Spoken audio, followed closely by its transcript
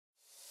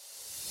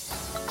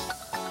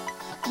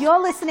You're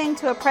listening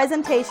to a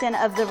presentation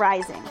of The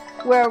Rising.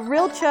 We're a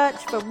real church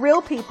for real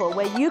people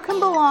where you can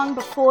belong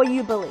before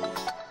you believe.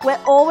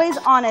 We're always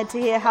honored to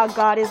hear how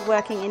God is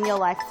working in your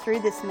life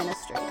through this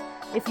ministry.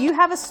 If you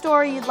have a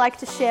story you'd like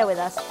to share with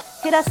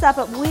us, hit us up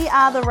at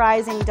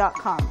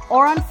wearetherising.com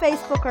or on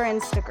Facebook or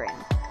Instagram.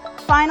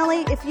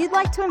 Finally, if you'd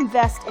like to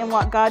invest in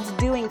what God's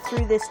doing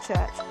through this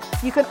church,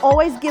 you can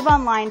always give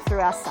online through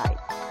our site.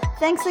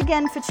 Thanks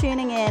again for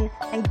tuning in,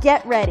 and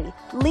get ready.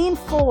 Lean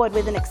forward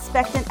with an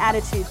expectant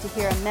attitude to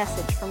hear a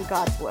message from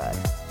God's Word.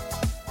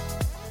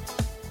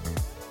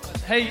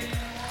 Hey,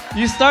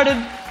 you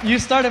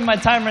started my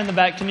timer in the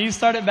back. Can you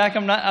start it back?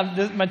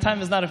 My time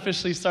has not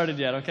officially started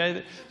yet,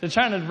 okay? They're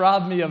trying to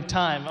rob me of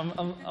time.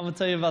 I'm going to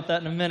tell you about that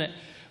in a minute.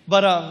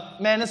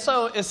 But, man, it's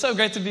so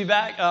great to be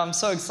back. I'm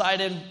so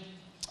excited.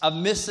 I've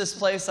missed this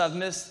place.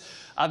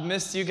 I've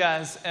missed you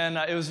guys, and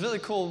it was really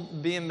cool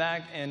being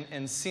back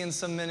and seeing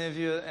so many of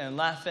you and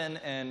laughing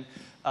and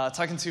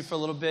talking to you for a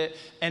little bit.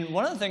 And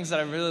one of the things that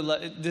I really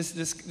love, this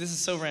is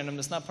so random,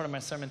 it's not part of my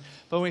sermon,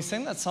 but when we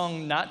sing that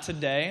song, Not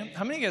Today,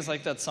 how many of you guys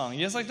like that song?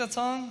 You guys like that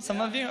song? Some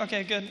of you?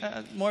 Okay, good.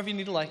 More of you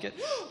need to like it.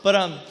 But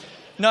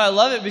no, I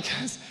love it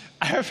because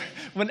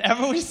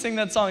whenever we sing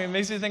that song, it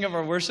makes me think of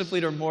our worship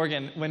leader,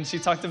 Morgan, when she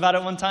talked about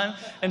it one time,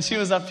 and she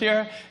was up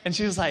here, and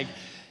she was like,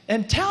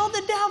 "And tell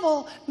the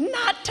devil,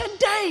 not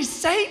today,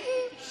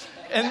 Satan."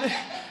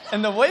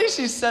 And the way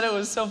she said it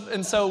was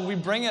so we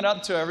bring it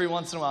up to her every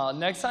once in a while.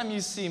 Next time you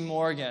see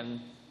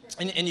Morgan,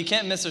 and you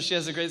can't miss her, she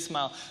has a great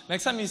smile.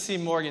 Next time you see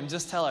Morgan,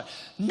 just tell her,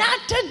 "Not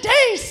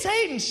today,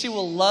 Satan." She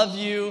will love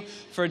you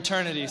for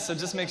eternity. So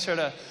just make sure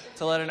to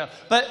let her know.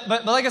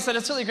 But like I said,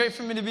 it's really great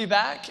for me to be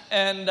back.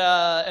 And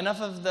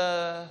enough of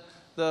the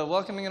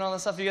welcoming and all that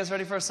stuff. You guys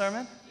ready for a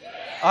sermon? Yeah.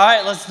 All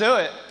right, let's do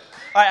it.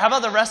 All right, how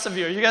about the rest of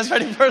you? Are you guys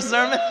ready for a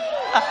sermon?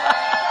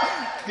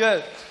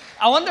 Good.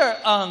 I wonder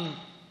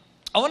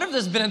if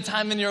there's been a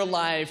time in your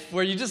life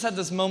where you just had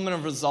this moment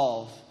of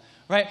resolve,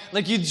 right?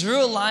 Like you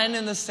drew a line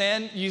in the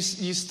sand, you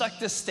stuck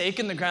this stake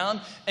in the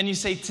ground, and you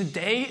say,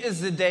 "Today is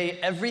the day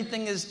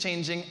everything is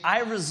changing.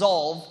 I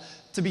resolve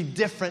to be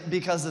different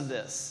because of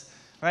this,"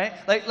 right?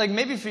 Like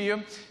maybe for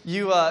you,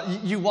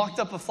 you walked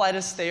up a flight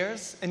of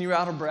stairs and you were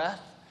out of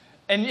breath,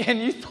 and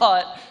you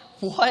thought,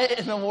 "What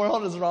in the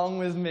world is wrong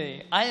with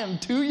me? I am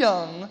too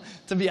young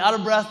to be out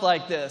of breath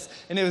like this."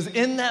 And it was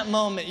in that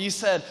moment you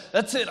said,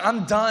 "That's it,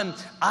 I'm done.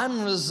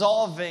 I'm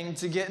resolving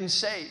to get in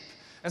shape."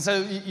 And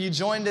so you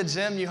joined a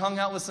gym, you hung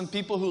out with some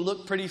people who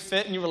looked pretty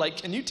fit, and you were like,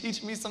 "Can you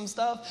teach me some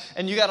stuff?"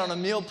 And you got on a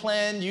meal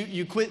plan,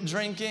 you quit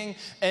drinking,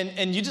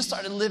 and you just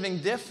started living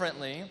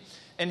differently.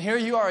 And here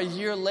you are a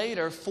year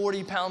later,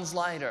 40 pounds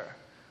lighter,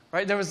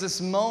 right? There was this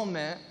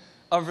moment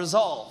of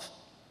resolve.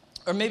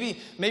 Or maybe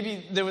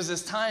there was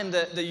this time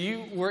that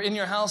you were in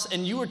your house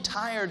and you were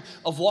tired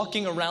of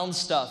walking around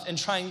stuff and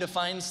trying to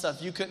find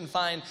stuff you couldn't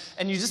find.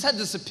 And you just had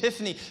this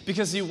epiphany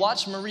because you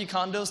watched Marie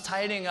Kondo's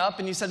tidying up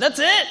and you said, "That's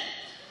it.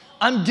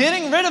 I'm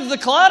getting rid of the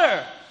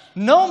clutter.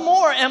 No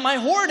more am I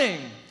hoarding."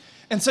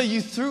 And so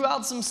you threw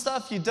out some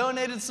stuff, you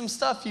donated some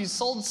stuff, you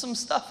sold some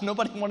stuff.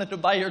 Nobody wanted to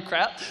buy your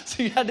crap,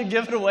 so you had to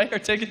give it away or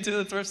take it to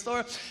the thrift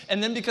store.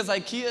 And then because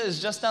IKEA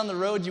is just down the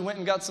road, you went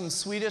and got some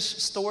Swedish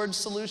storage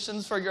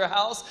solutions for your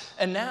house.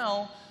 And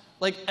now,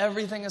 like,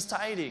 everything is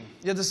tidy.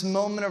 You had this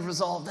moment of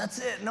resolve. That's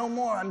it, no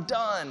more, I'm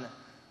done.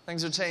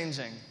 Things are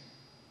changing.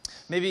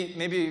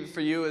 Maybe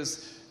for you, it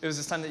was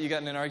this time that you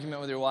got in an argument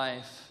with your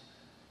wife.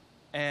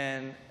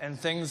 And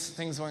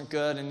things weren't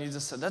good, and you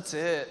just said, "That's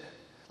it."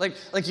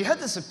 Like you had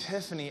this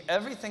epiphany.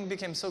 Everything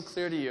became so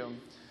clear to you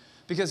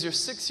because you're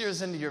 6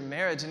 years into your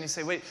marriage and you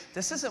say, "Wait,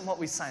 this isn't what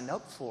we signed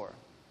up for."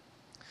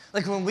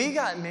 Like when we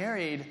got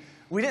married,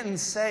 we didn't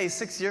say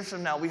 6 years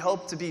from now, we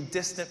hope to be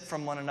distant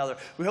from one another.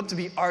 We hope to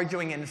be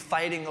arguing and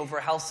fighting over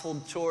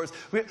household chores.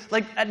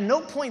 At no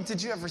point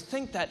did you ever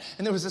think that.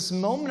 And there was this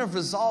moment of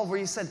resolve where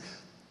you said,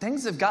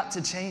 "Things have got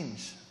to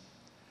change.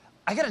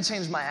 I got to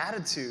change my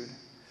attitude."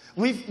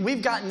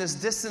 We've gotten this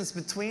distance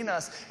between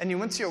us, and you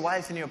went to your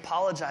wife and you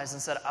apologized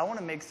and said, "I want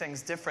to make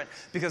things different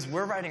because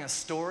we're writing a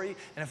story,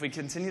 and if we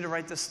continue to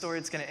write this story,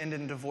 it's going to end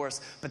in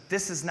divorce. But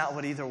this is not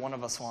what either one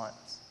of us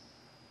wants.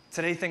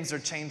 Today things are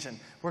changing.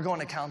 We're going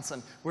to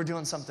counseling. We're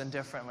doing something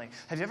differently."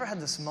 Have you ever had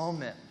this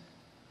moment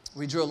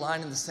where you drew a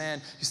line in the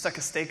sand, you stuck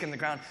a stake in the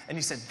ground, and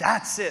you said,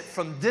 "That's it.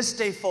 From this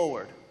day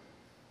forward,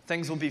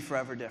 things will be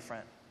forever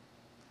different"?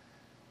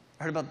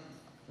 I heard about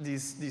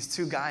these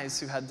two guys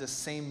who had this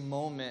same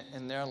moment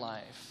in their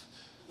life.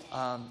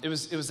 It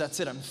was that's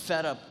it. I'm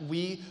fed up.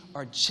 We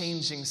are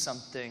changing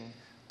something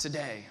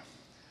today.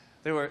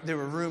 They were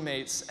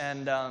roommates,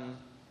 and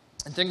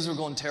things were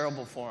going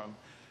terrible for them.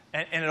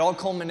 And it all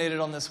culminated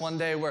on this one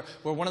day where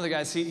one of the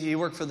guys, he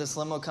worked for this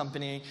limo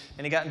company,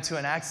 and he got into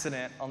an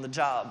accident on the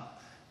job.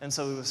 And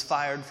so he was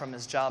fired from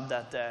his job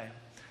that day.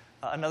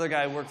 Another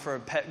guy worked for a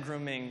pet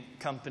grooming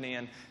company,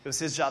 and it was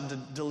his job to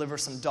deliver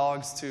some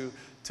dogs to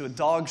a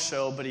dog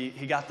show, but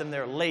he got them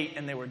there late,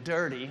 and they were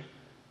dirty,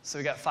 so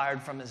he got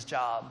fired from his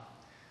job.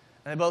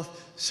 And they both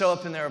show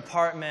up in their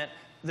apartment,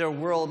 their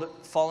world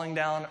falling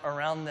down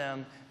around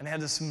them, and they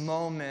had this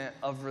moment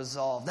of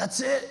resolve.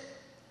 That's it.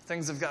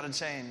 Things have got to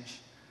change.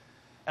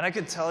 And I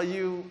could tell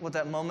you what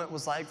that moment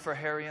was like for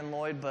Harry and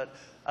Lloyd, but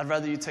I'd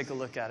rather you take a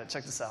look at it.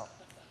 Check this out.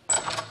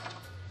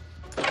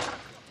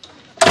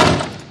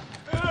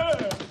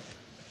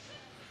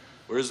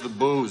 Where's the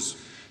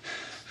booze?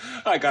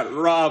 I got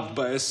robbed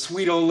by a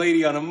sweet old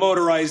lady on a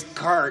motorized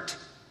cart.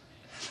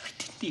 I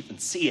didn't even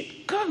see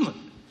it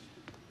coming.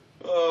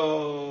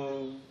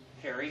 Oh,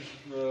 Harry.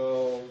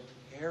 No.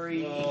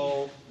 Harry.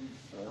 No.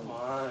 Come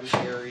on,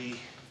 Harry.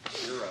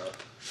 You're up.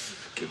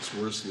 Gets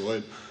worse,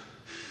 Lloyd.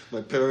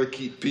 My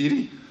parakeet,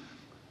 Petey.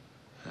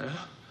 Huh?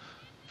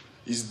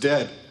 He's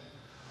dead.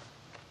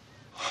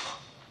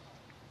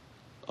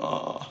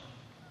 Oh,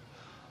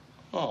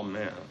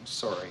 man, I'm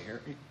sorry,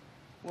 Harry.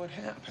 What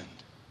happened?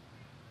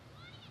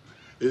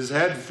 His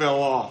head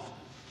fell off.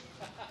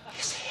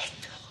 His head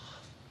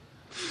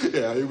fell off.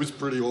 Yeah, he was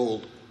pretty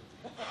old.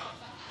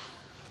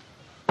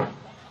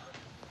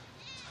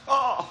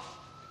 Oh,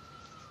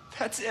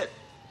 that's it.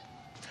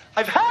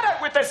 I've had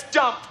it with this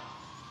dump.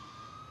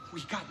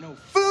 We got no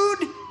food.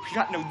 We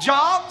got no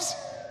jobs.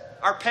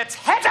 Our pets'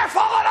 heads are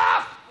falling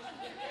off.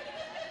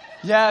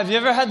 Yeah, have you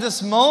ever had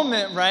this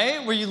moment,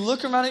 right, where you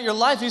look around at your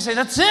life and you say,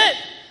 that's it.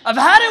 I've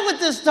had it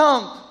with this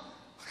dump.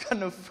 We got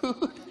no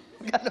food.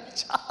 We got no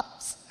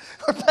jobs.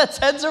 Our pets'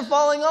 heads are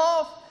falling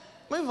off.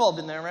 We've all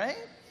been there, right?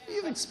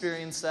 You've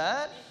experienced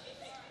that.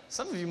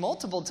 Some of you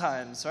multiple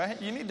times,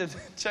 right? You need to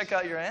check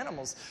out your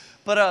animals.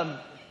 But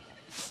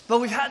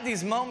we've had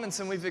these moments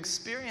and we've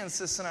experienced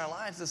this in our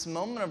lives, this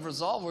moment of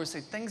resolve where we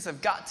say things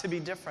have got to be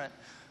different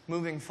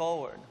moving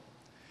forward.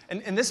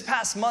 And this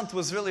past month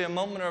was really a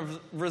moment of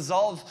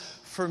resolve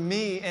for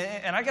me,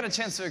 and I got a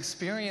chance to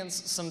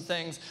experience some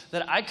things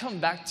that I come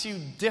back to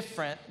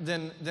different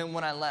than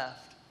when I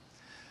left.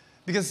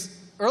 Because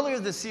earlier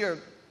this year,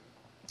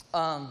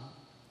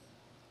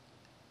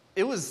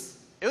 it was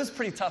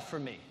pretty tough for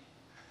me.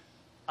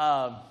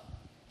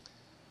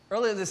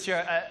 Earlier this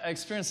year, I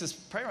experienced this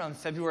probably around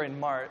February and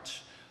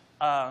March.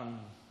 I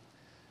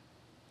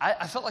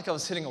felt like I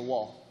was hitting a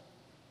wall,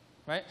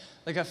 right?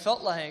 Like I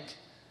felt like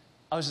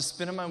I was just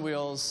spinning my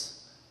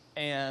wheels,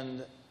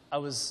 and I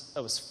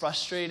was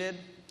frustrated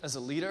as a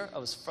leader. I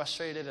was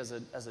frustrated as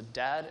a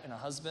dad and a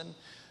husband.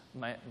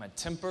 My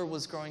temper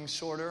was growing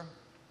shorter,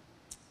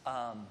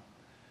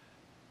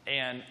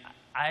 and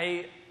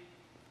I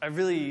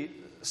really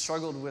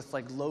struggled with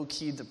like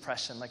low-key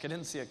depression. Like I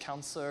didn't see a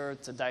counselor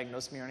to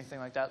diagnose me or anything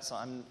like that, so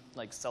I'm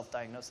like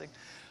self-diagnosing.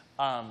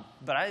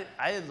 But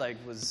I like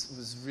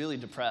was really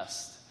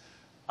depressed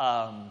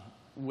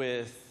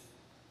with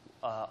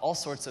all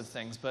sorts of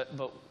things. But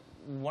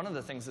one of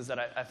the things is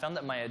that I found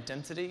that my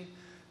identity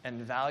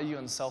and value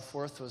and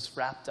self-worth was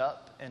wrapped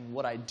up in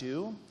what I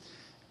do,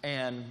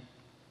 and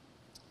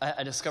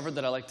I discovered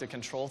that I like to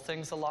control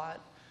things a lot.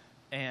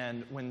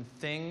 And when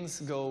things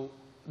go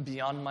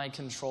beyond my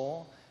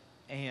control,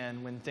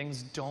 and when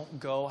things don't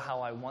go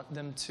how I want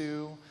them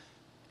to,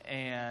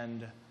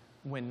 and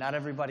when not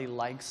everybody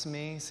likes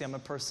me, see, I'm a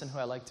person who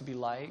I like to be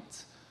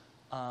liked.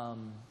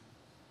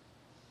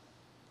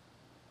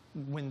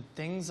 When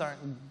things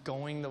aren't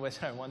going the way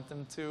that I want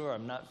them to, or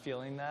I'm not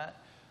feeling that,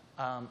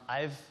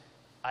 I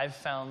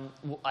found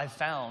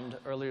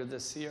earlier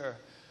this year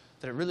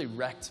that it really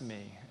wrecked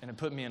me, and it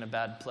put me in a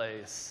bad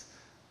place.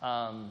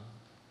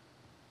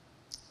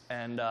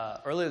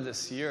 Earlier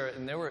this year,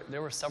 and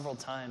there were several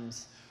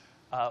times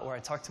where I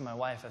talked to my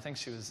wife. I think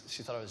she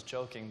thought I was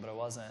joking, but I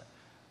wasn't.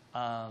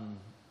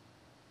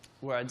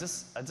 Where I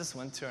just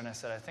went to her and I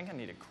said, I think I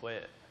need to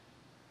quit.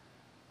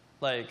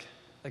 Like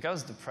I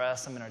was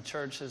depressed. I mean, our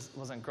church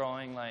wasn't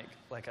growing like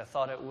I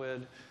thought it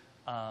would.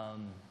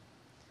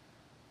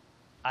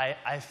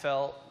 I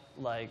felt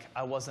like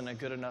I wasn't a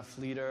good enough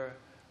leader,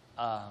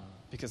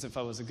 because if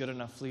I was a good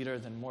enough leader,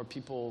 then more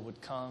people would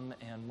come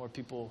and more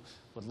people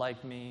would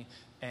like me.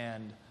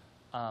 And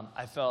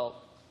I felt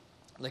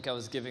like I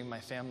was giving my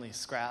family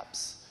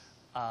scraps.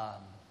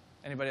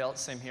 Anybody else?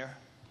 Same here?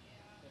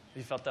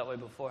 You felt that way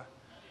before?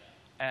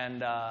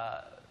 And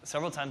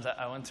several times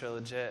I went to her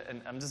legit,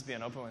 and I'm just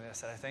being open with you. I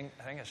said, I think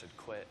I should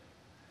quit.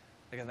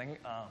 Like I think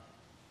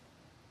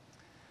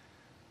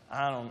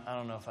I don't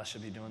know if I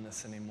should be doing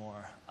this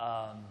anymore.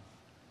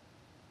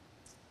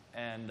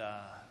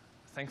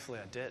 Thankfully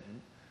I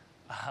didn't.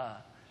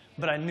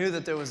 But I knew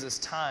that there was this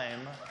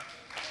time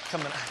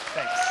coming.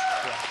 Thanks.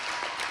 Yeah.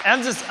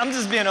 And I'm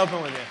just being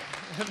open with you.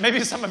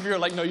 Maybe some of you are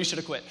like, no, you should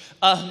have quit.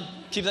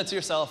 Keep that to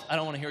yourself. I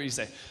don't want to hear what you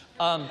say.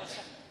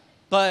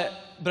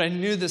 But I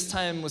knew this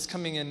time was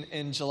coming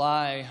in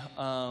July,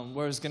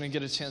 where I was going to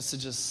get a chance to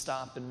just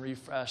stop and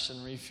refresh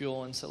and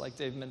refuel. And so like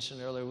Dave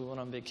mentioned earlier, we went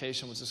on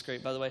vacation, which is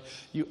great. By the way,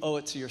 you owe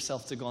it to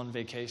yourself to go on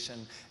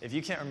vacation. If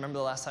you can't remember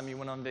the last time you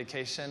went on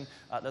vacation,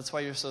 that's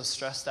why you're so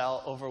stressed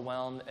out,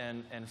 overwhelmed,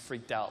 and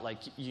freaked out. Like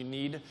you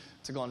need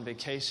to go on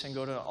vacation,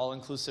 go to an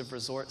all-inclusive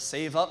resort,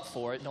 save up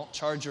for it. Don't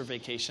charge your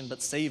vacation,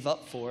 but save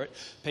up for it.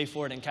 Pay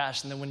for it in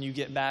cash. And then when you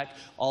get back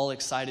all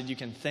excited, you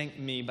can thank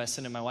me by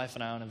sending my wife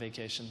and I on a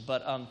vacation.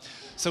 But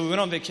so we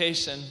went on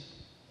vacation,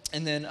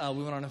 And then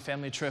we went on a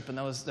family trip, and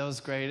that was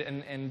great.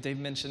 And Dave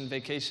mentioned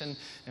vacation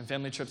and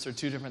family trips are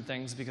two different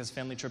things because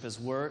family trip is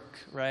work,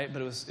 right?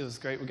 But it was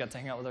great. We got to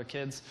hang out with our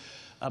kids.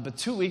 But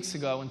 2 weeks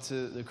ago, I went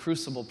to the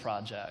Crucible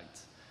Project.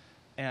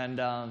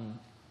 And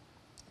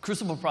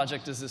Crucible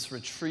Project is this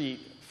retreat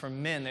for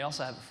men. They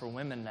also have it for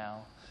women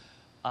now.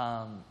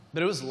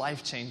 But it was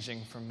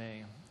life-changing for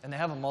me. And they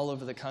have them all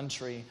over the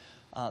country.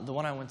 The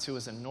one I went to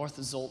was in North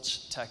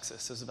Zolch,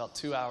 Texas. It was about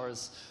 2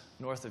 hours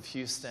north of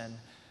Houston.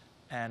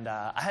 And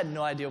I had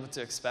no idea what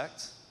to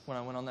expect when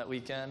I went on that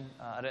weekend.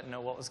 I didn't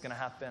know what was going to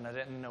happen. I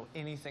didn't know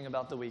anything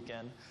about the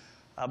weekend.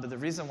 But the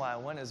reason why I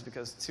went is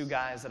because two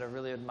guys that I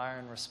really admire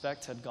and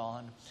respect had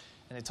gone.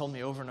 And they told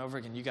me over and over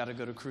again, you got to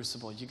go to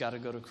Crucible. You got to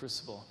go to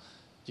Crucible.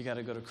 You got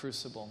to go to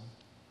Crucible.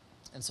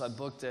 And so I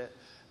booked it.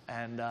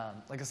 And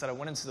like I said, I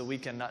went into the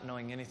weekend not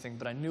knowing anything,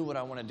 but I knew what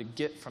I wanted to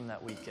get from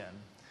that weekend.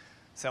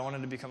 So I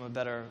wanted to become a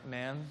better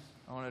man.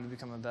 I wanted to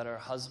become a better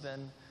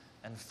husband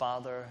and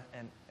father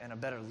and a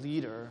better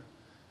leader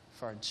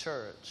for our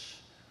church.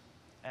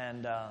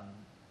 And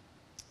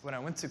when I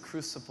went to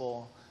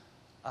Crucible,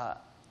 I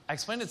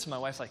explained it to my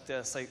wife like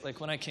this. Like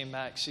when I came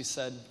back, she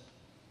said,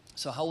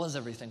 so how was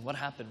everything? What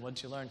happened? What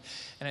did you learn?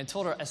 And I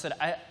told her, I said,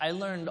 I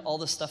learned all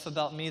the stuff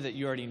about me that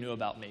you already knew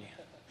about me,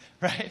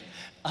 right?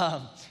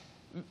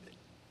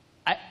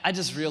 I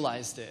just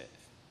realized it.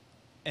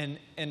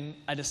 And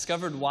I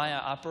discovered why I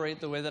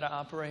operate the way that I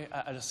operate.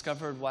 I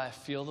discovered why I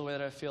feel the way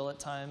that I feel at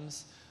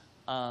times.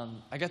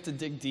 I got to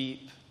dig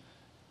deep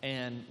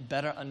and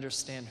better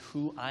understand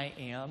who I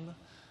am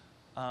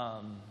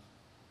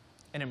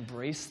and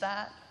embrace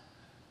that,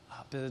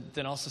 but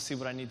then also see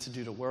what I need to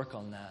do to work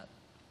on that.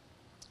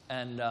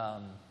 And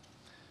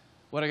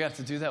what I got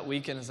to do that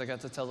weekend is I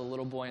got to tell the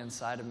little boy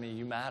inside of me,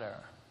 you matter.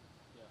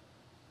 Yeah.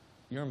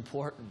 You're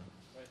important.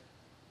 Right.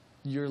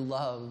 You're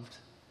loved.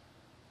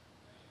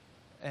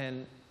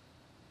 And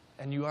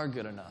you are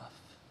good enough.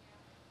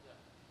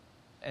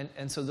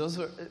 And so those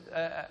were,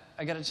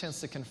 I got a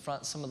chance to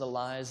confront some of the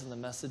lies and the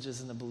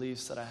messages and the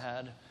beliefs that I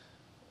had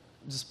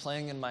just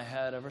playing in my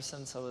head ever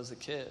since I was a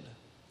kid.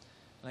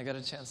 And I got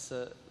a chance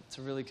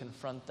to really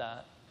confront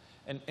that.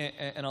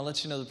 And I'll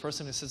let you know the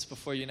person who sits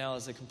before you now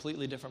is a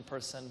completely different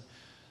person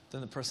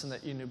than the person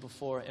that you knew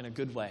before in a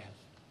good way.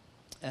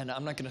 And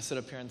I'm not going to sit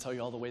up here and tell you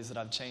all the ways that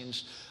I've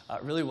changed.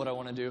 Really what I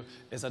want to do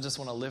is I just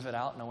want to live it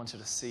out and I want you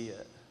to see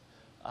it.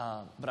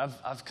 But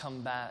I've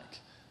come back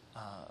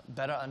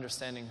better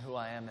understanding who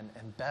I am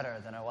and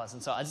better than I was.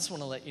 And so I just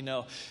want to let you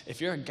know, if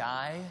you're a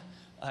guy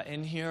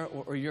in here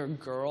or you're a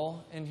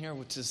girl in here,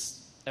 which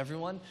is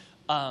everyone,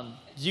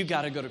 you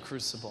got to go to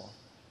Crucible.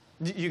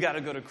 You got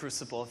to go to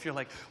Crucible. If you're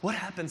like, what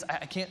happens?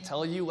 I can't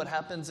tell you what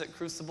happens at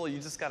Crucible. You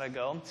just got to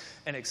go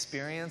and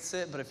experience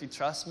it. But if you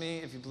trust me,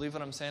 if you believe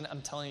what I'm saying,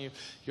 I'm telling you,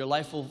 your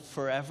life will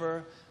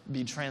forever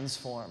be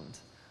transformed.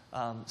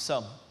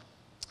 So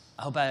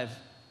I hope I've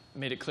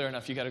made it clear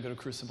enough. You got to go to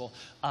Crucible.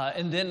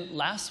 And then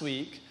last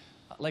week,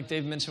 like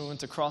Dave mentioned, we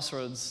went to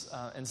Crossroads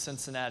in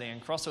Cincinnati.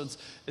 And Crossroads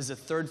is the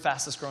third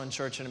fastest growing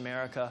church in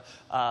America.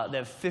 They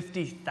have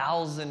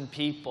 50,000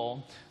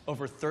 people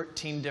over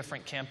 13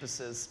 different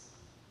campuses.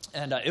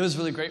 And it was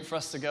really great for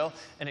us to go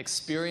and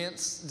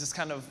experience just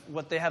kind of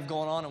what they have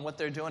going on and what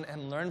they're doing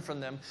and learn from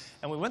them.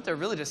 And we went there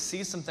really to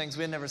see some things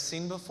we had never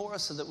seen before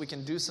so that we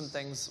can do some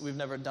things we've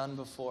never done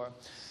before.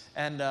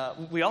 And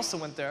we also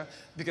went there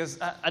because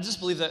I just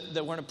believe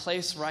that we're in a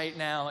place right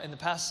now, in the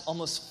past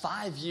almost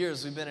 5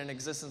 years we've been in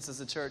existence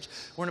as a church,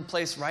 we're in a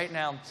place right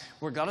now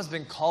where God has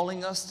been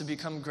calling us to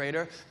become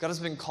greater. God has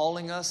been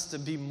calling us to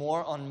be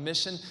more on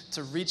mission,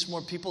 to reach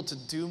more people, to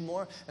do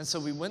more. And so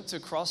we went to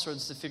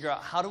Crossroads to figure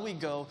out how do we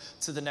go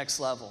to the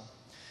next level.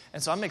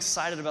 And so I'm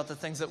excited about the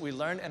things that we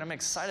learned, and I'm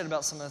excited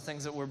about some of the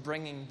things that we're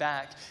bringing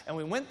back. And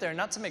we went there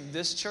not to make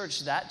this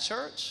church that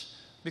church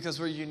because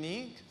we're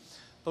unique,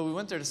 but we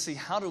went there to see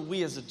how do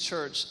we as a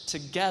church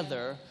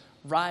together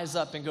rise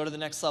up and go to the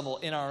next level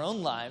in our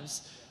own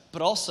lives,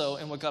 but also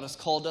in what God has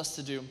called us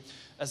to do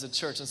as a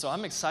church. And so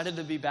I'm excited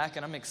to be back,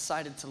 and I'm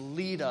excited to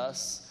lead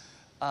us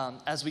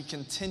as we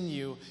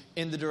continue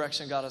in the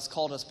direction God has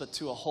called us, but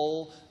to a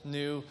whole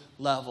new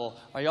level.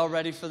 Are y'all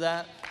ready for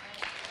that?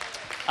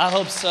 I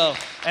hope so.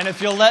 And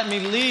if you'll let me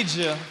lead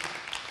you,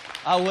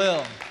 I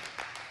will.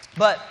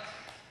 But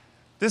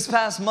this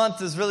past month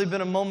has really been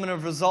a moment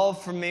of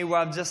resolve for me where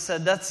I've just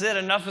said, that's it,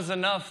 enough is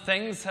enough.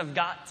 Things have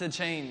got to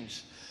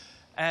change.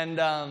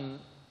 And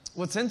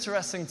what's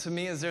interesting to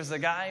me is there's a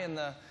guy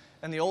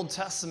in the Old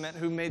Testament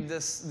who made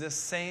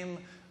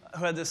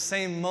who had this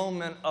same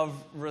moment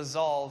of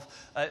resolve.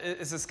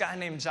 It's this guy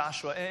named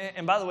Joshua.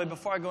 And by the way,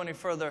 before I go any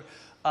further,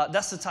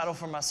 that's the title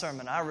for my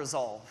sermon, I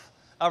Resolve.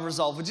 I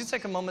Resolve. Would you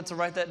take a moment to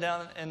write that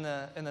down in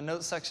the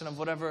notes section of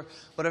whatever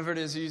it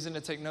is you're using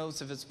to take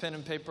notes, if it's pen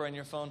and paper on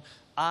your phone?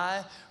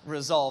 I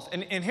Resolve.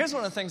 And here's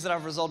one of the things that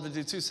I've resolved to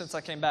do too since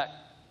I came back.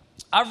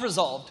 I've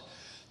resolved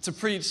to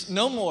preach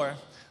no more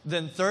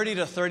than 30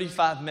 to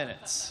 35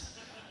 minutes,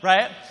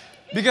 right?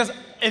 Because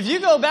if you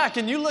go back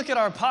and you look at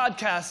our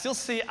podcast, you'll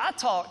see I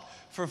talk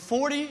for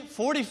 40,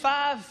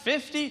 45,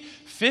 50,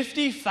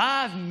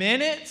 55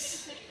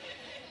 minutes.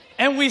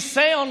 And we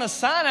say on the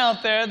sign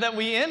out there that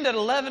we end at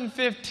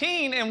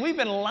 11:15, and we've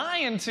been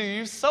lying to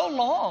you so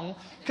long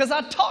because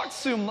I talked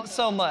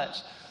so much.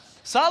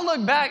 So I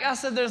look back, I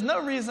said, there's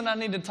no reason I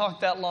need to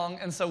talk that long.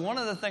 And so one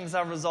of the things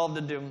I resolved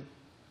to do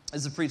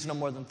is to preach no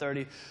more than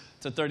 30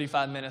 to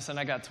 35 minutes, and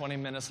I got 20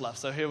 minutes left.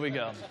 So here we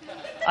go.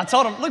 I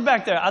told him, look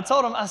back there. I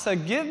told him, I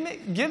said,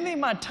 give me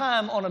my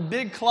time on a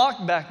big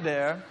clock back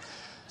there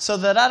so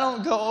that I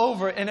don't go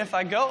over. And if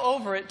I go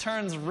over, it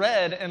turns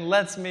red and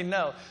lets me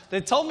know.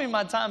 They told me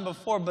my time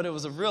before, but it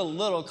was a real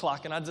little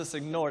clock, and I just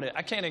ignored it.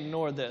 I can't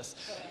ignore this.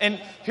 And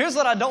here's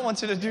what I don't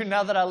want you to do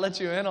now that I let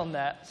you in on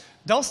that.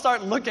 Don't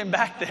start looking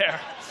back there.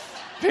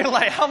 Being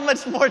like, how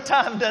much more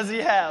time does he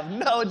have?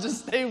 No,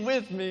 just stay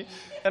with me.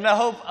 And I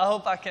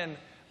hope I can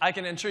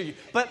intrigue you.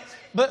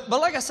 But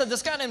like I said,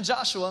 this guy named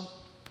Joshua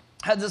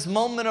had this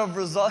moment of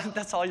resolve.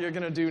 That's all you're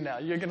going to do now.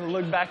 You're going to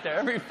look back there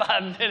every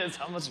 5 minutes.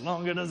 How much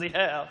longer does he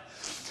have?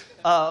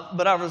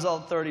 But I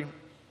resolved 30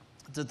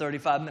 to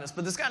 35 minutes.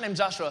 But this guy named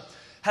Joshua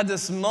had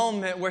this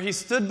moment where he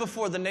stood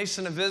before the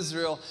nation of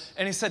Israel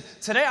and he said,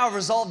 today I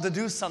resolved to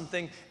do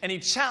something, and he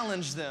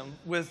challenged them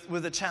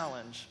with a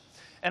challenge.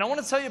 And I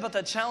want to tell you about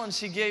that challenge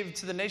he gave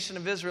to the nation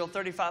of Israel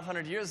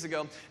 3,500 years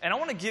ago. And I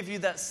want to give you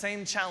that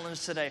same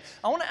challenge today.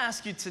 I want to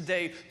ask you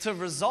today to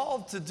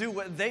resolve to do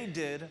what they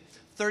did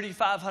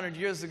 3,500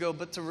 years ago,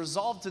 but to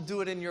resolve to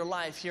do it in your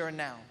life here and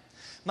now.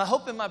 My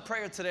hope and my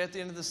prayer today at the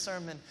end of the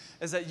sermon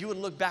is that you would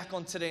look back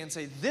on today and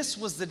say, this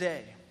was the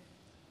day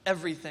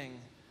everything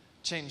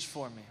changed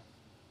for me.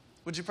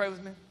 Would you pray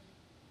with me?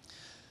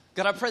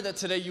 God, I pray that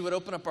today you would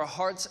open up our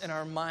hearts and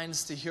our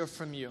minds to hear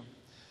from you.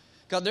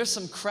 God, there's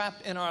some crap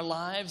in our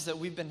lives that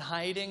we've been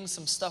hiding,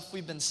 some stuff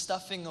we've been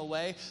stuffing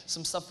away,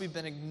 some stuff we've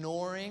been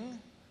ignoring.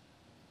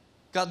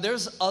 God,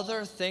 there's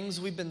other things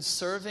we've been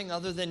serving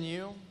other than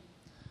you.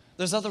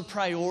 There's other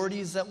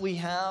priorities that we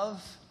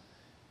have.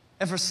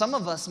 And for some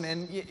of us,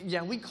 man,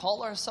 yeah, we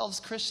call ourselves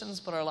Christians,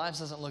 but our lives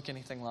doesn't look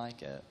anything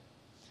like it.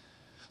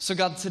 So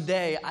God,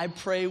 today, I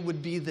pray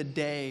would be the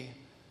day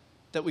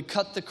that we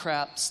cut the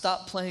crap,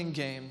 stop playing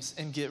games,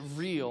 and get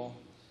real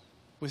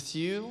with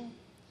you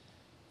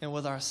and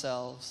with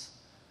ourselves.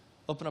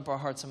 Open up our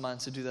hearts and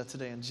minds to do that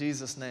today. In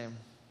Jesus' name,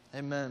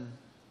 amen.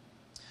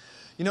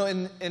 You know,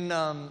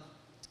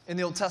 in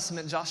the Old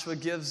Testament, Joshua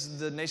gives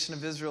the nation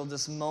of Israel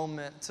this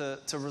moment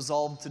to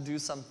resolve to do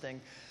something.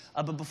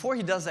 But before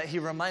he does that, he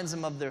reminds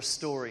them of their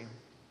story.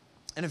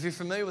 And if you're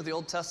familiar with the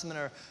Old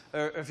Testament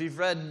or if you've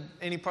read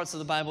any parts of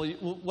the Bible,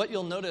 what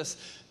you'll notice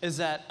is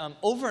that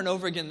over and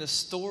over again, this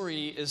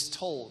story is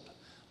told.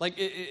 Like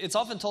it's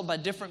often told by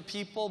different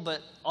people,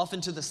 but often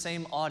to the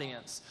same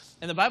audience.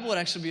 And the Bible would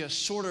actually be a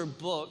shorter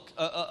book,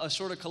 a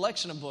shorter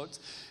collection of books,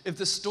 if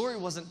the story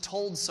wasn't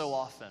told so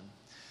often.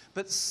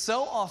 But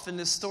so often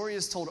this story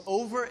is told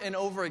over and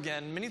over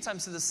again, many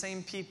times to the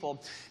same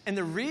people. And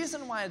the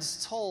reason why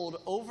it's told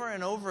over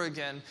and over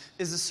again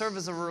is to serve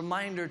as a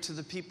reminder to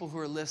the people who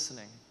are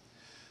listening.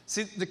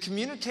 See, the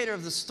communicator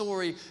of the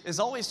story is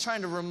always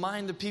trying to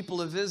remind the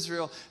people of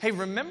Israel, hey,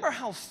 remember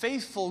how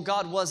faithful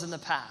God was in the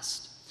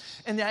past.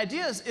 And the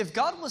idea is, if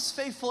God was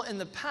faithful in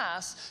the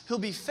past, he'll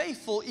be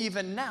faithful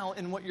even now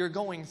in what you're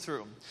going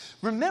through.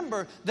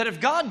 Remember that if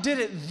God did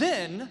it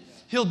then,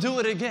 he'll do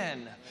it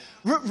again.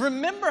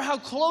 Remember how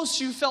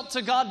close you felt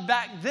to God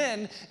back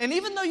then. And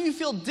even though you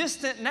feel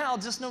distant now,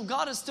 just know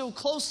God is still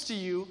close to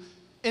you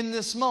in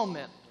this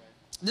moment.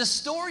 This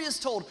story is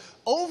told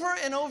over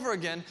and over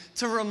again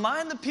to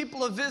remind the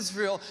people of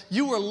Israel,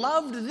 you were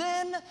loved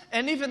then,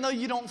 and even though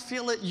you don't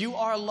feel it, you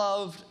are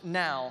loved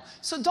now.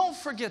 So don't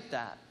forget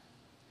that.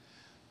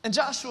 And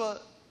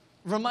Joshua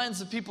reminds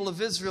the people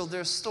of Israel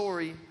their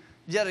story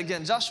yet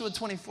again. Joshua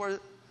 24,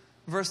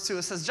 verse 2,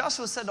 it says,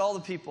 Joshua said to all the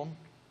people,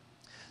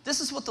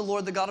 this is what the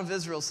Lord, the God of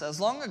Israel, says.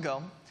 Long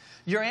ago,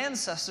 your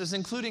ancestors,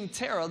 including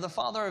Terah, the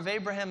father of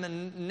Abraham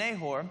and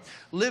Nahor,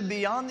 lived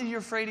beyond the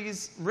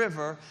Euphrates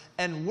River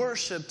and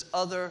worshipped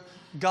other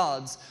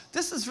gods.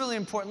 This is really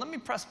important. Let me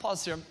press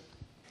pause here.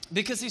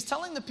 Because he's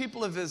telling the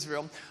people of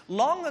Israel,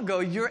 long ago,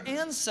 your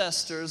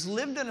ancestors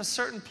lived in a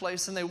certain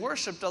place and they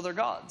worshipped other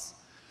gods.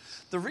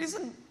 The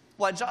reason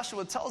why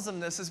Joshua tells them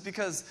this is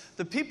because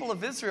the people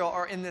of Israel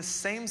are in this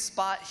same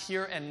spot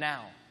here and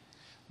now.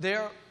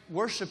 They're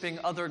worshiping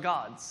other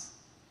gods.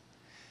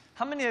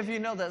 How many of you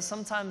know that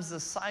sometimes the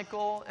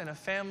cycle in a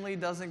family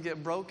doesn't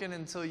get broken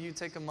until you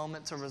take a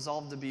moment to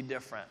resolve to be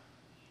different?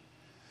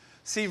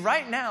 See,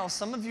 right now,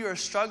 some of you are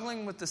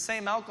struggling with the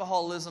same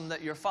alcoholism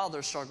that your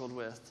father struggled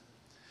with,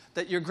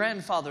 that your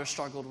grandfather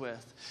struggled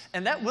with.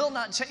 And that will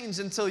not change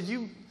until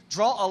you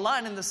draw a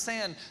line in the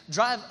sand,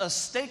 drive a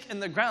stake in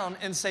the ground,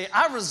 and say,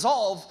 I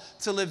resolve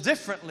to live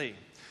differently.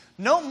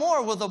 No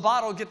more will the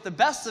bottle get the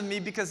best of me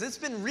because it's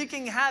been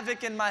wreaking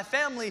havoc in my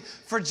family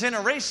for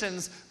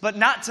generations, but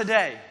not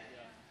today.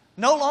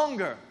 No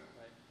longer.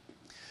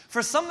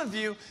 For some of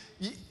you,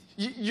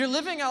 you're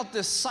living out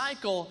this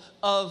cycle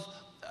of,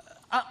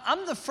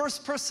 I'm the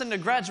first person to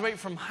graduate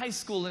from high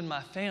school in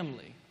my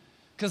family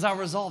because I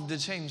resolved to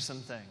change some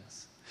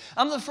things.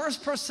 I'm the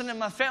first person in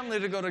my family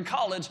to go to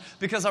college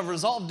because I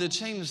resolved to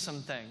change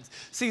some things.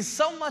 See,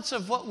 so much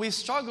of what we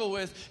struggle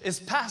with is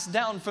passed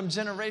down from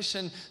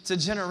generation to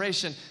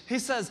generation. He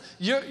says,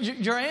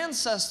 your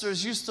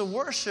ancestors used to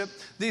worship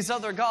these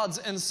other gods,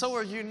 and so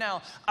are you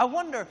now. I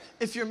wonder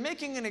if you're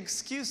making an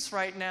excuse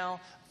right now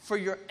for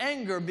your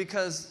anger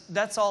because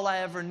that's all I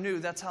ever knew.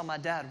 That's how my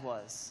dad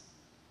was.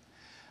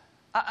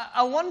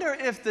 I wonder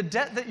if the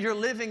debt that you're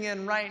living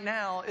in right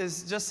now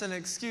is just an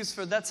excuse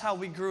for that's how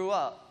we grew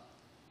up.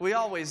 We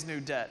always knew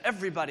debt.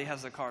 Everybody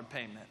has a car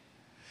payment.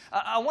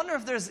 I wonder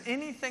if there's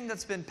anything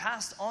that's been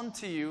passed on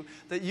to you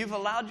that you've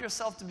allowed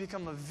yourself to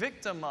become a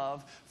victim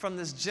of from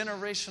this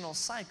generational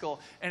cycle,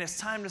 and it's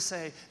time to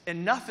say,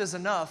 enough is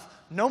enough,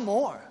 no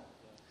more.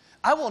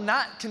 I will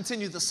not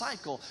continue the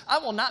cycle. I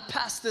will not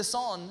pass this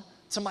on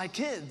to my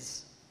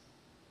kids.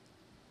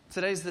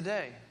 Today's the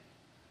day.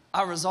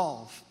 I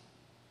resolve.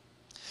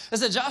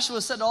 As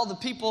Joshua said to all the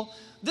people,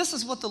 this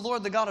is what the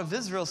Lord, the God of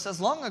Israel,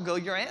 says. Long ago,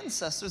 your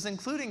ancestors,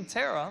 including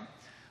Terah,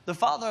 the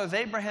father of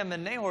Abraham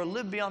and Nahor,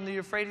 lived beyond the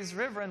Euphrates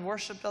River and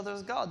worshipped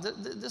other gods.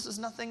 This is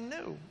nothing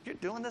new. You're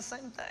doing the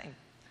same thing.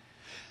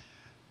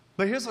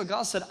 But here's what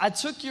God said. I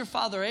took your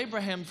father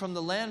Abraham from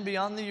the land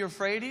beyond the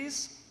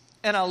Euphrates,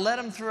 and I led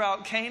him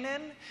throughout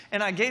Canaan,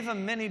 and I gave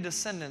him many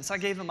descendants. I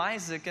gave him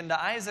Isaac, and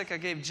to Isaac I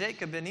gave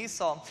Jacob and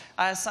Esau.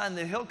 I assigned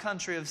the hill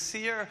country of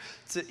Seir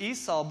to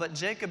Esau, but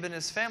Jacob and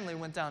his family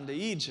went down to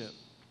Egypt.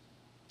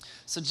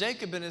 So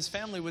Jacob and his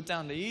family went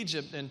down to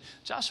Egypt, and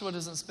Joshua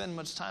doesn't spend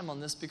much time on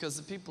this because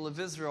the people of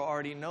Israel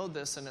already know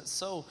this, and it's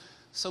so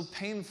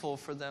painful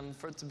for them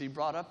for it to be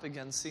brought up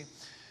again. See,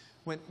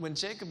 when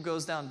Jacob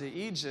goes down to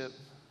Egypt,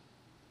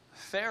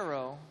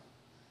 Pharaoh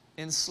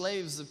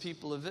enslaves the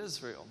people of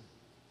Israel.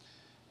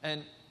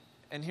 And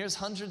here's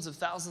hundreds of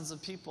thousands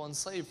of people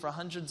enslaved for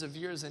hundreds of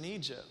years in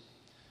Egypt.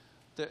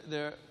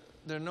 They're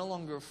no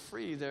longer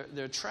free.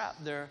 They're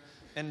trapped. They're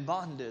in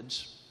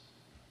bondage.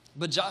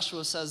 But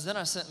Joshua says, then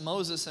I sent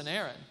Moses and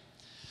Aaron.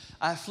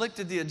 I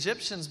afflicted the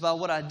Egyptians by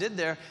what I did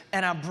there,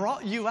 and I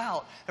brought you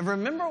out. And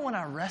remember when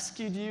I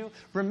rescued you?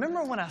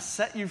 Remember when I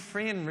set you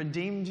free and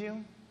redeemed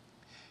you?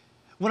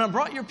 When I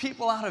brought your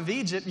people out of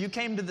Egypt, you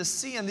came to the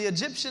sea, and the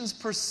Egyptians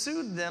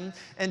pursued them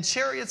in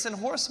chariots and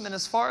horsemen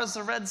as far as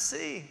the Red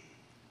Sea.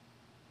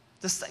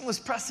 This thing was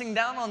pressing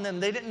down on them.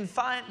 They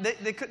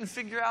couldn't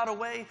figure out a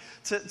way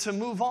to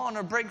move on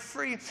or break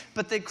free,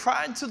 but they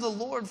cried to the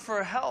Lord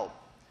for help.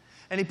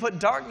 And he put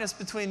darkness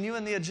between you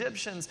and the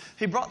Egyptians.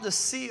 He brought the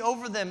sea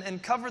over them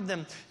and covered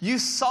them. You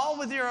saw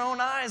with your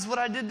own eyes what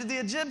I did to the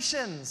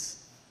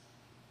Egyptians.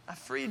 I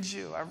freed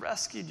you. I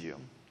rescued you.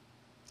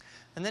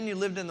 And then you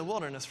lived in the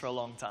wilderness for a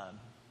long time.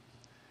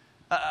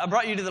 I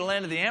brought you to the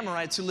land of the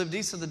Amorites who lived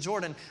east of the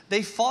Jordan.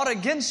 They fought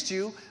against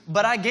you,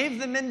 but I gave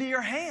them into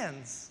your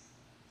hands.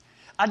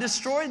 I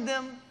destroyed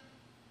them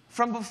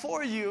from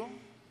before you,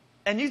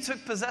 and you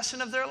took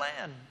possession of their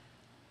land.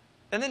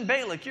 And then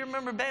Balak, you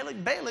remember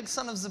Balak? Balak,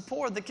 son of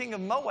Zippor, the king of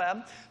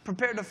Moab,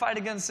 prepared to fight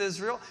against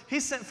Israel. He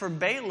sent for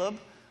Balaam,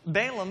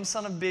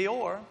 son of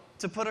Beor,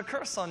 to put a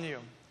curse on you.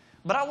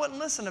 But I wouldn't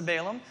listen to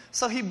Balaam,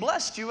 so he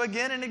blessed you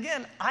again and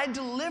again. I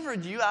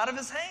delivered you out of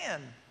his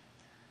hand.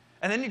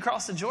 And then you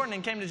crossed the Jordan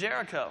and came to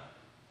Jericho.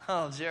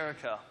 Oh,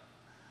 Jericho.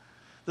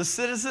 The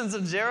citizens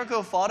of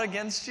Jericho fought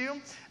against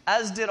you,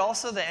 as did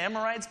also the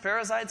Amorites,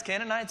 Perizzites,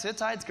 Canaanites,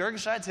 Hittites,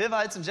 Girgashites,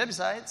 Hivites, and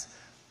Jebusites.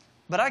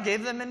 But I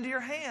gave them into your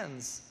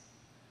hands.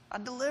 I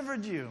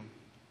delivered you.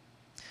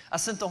 I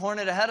sent the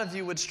hornet ahead of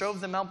you, which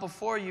drove them out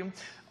before you.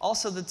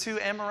 Also the 2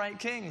 Amorite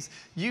kings.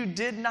 You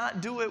did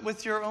not do it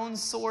with your own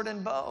sword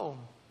and bow.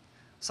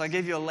 So I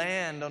gave you a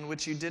land on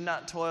which you did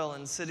not toil,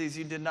 and cities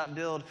you did not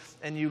build,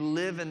 and you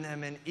live in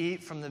them and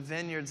eat from the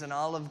vineyards and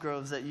olive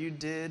groves that you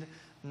did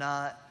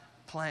not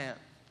plant.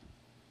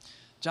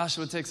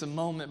 Joshua takes a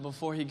moment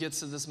before he gets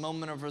to this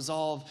moment of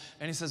resolve,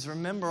 and he says,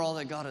 remember all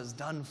that God has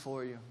done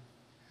for you.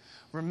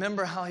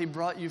 Remember how he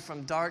brought you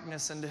from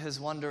darkness into his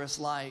wondrous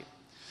light.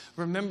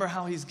 Remember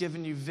how he's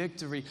given you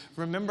victory.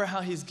 Remember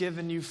how he's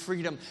given you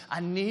freedom. I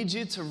need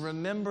you to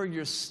remember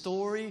your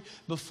story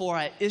before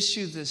I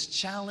issue this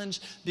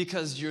challenge,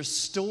 because your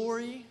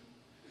story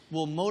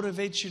will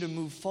motivate you to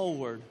move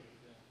forward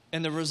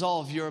in the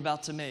resolve you're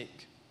about to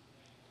make.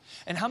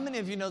 And how many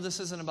of you know this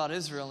isn't about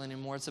Israel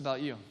anymore? It's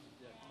about you.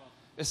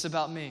 It's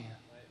about me.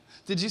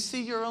 Did you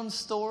see your own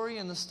story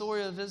and the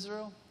story of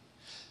Israel?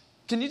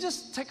 Can you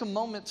just take a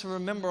moment to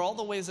remember all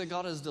the ways that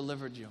God has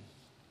delivered you?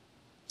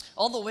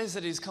 All the ways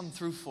that he's come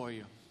through for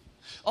you.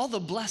 All the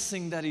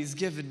blessing that he's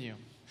given you.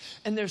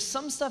 And there's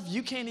some stuff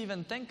you can't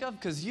even think of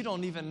because you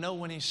don't even know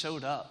when he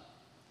showed up.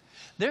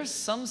 There's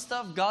some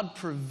stuff God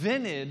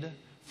prevented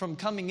from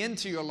coming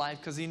into your life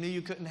because he knew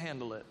you couldn't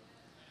handle it.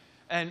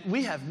 And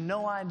we have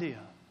no idea.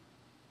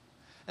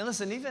 And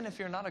listen, even if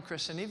you're not a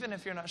Christian, even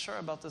if you're not sure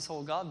about this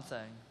whole God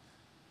thing,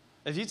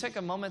 if you take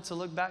a moment to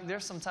look back,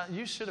 there's some time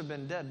you should have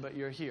been dead, but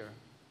you're here.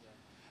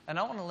 And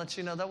I want to let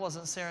you know that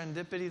wasn't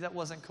serendipity, that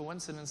wasn't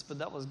coincidence, but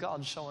that was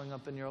God showing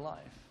up in your life.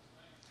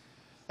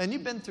 And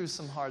you've been through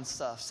some hard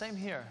stuff. Same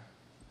here.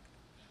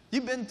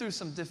 You've been through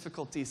some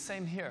difficulties.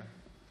 Same here.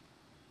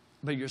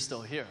 But you're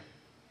still here.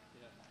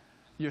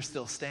 You're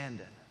still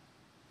standing.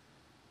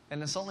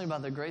 And it's only by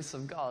the grace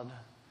of God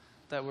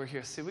that we're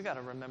here. See, we got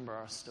to remember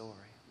our story.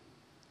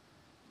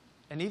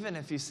 And even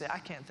if you say, I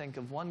can't think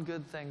of one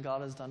good thing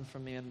God has done for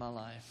me in my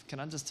life, can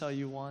I just tell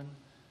you one?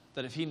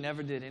 That if he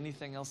never did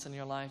anything else in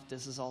your life,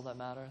 this is all that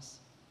matters.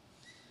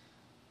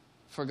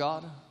 For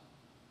God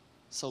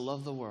so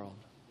loved the world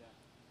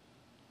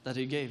that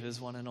he gave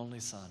his one and only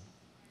Son,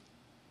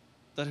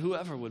 that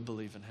whoever would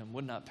believe in him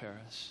would not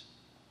perish,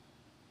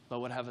 but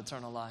would have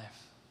eternal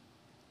life.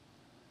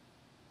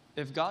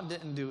 If God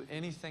didn't do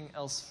anything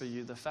else for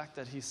you, the fact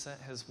that he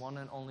sent his one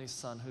and only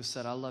Son who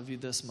said, I love you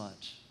this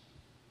much,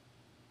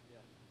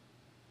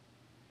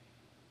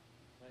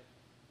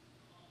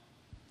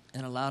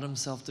 and allowed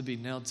himself to be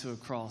nailed to a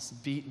cross,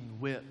 beaten,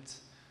 whipped,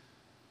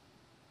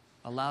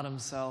 allowed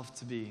himself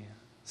to be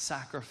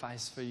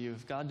sacrificed for you.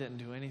 If God didn't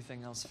do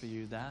anything else for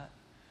you, that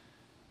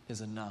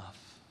is enough.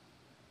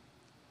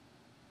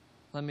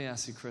 Let me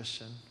ask you,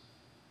 Christian,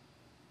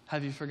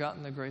 have you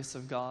forgotten the grace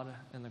of God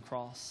in the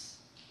cross?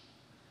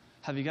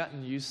 Have you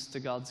gotten used to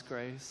God's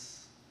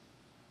grace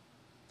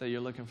that you're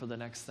looking for the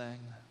next thing?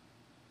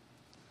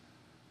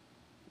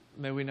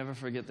 May we never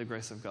forget the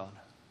grace of God.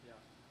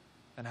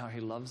 And how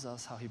he loves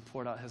us, how he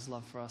poured out his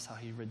love for us, how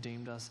he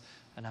redeemed us,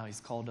 and how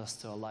he's called us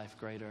to a life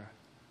greater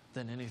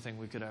than anything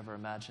we could ever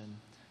imagine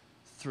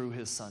through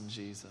his Son,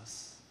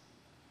 Jesus.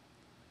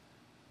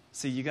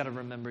 See, you got to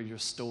remember your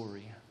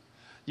story.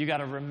 You got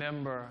to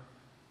remember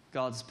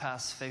God's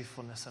past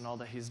faithfulness and all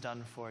that he's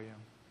done for you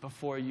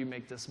before you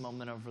make this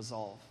moment of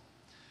resolve.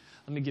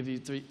 Let me give you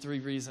three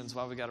reasons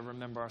why we got to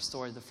remember our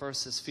story. The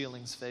first is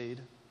feelings fade.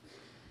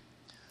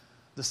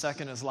 The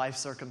second is life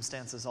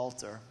circumstances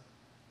alter.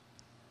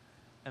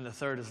 And the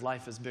third is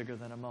life is bigger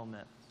than a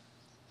moment.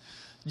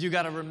 You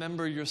got to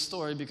remember your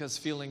story because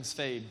feelings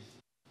fade.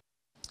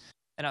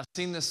 And I've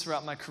seen this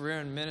throughout my career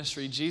in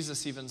ministry.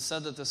 Jesus even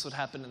said that this would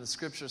happen in the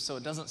scripture, so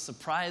it doesn't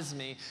surprise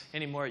me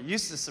anymore. It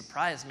used to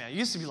surprise me. I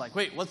used to be like,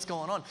 wait, what's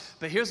going on?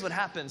 But here's what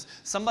happens.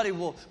 Somebody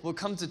will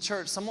come to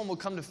church. Someone will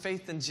come to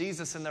faith in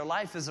Jesus, and their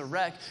life is a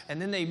wreck.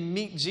 And then they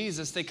meet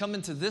Jesus. They come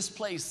into this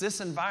place,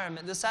 this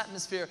environment, this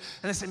atmosphere,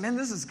 and they say, man,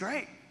 this is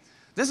great.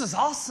 This is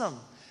awesome.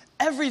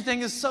 Everything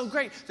is so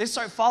great. They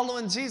start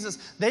following Jesus.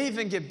 They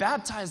even get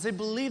baptized. They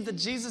believe that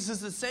Jesus is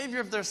the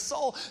Savior of their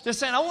soul. They're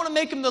saying, I want to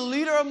make him the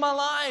leader of my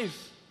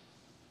life.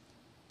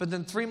 But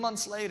then 3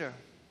 months later,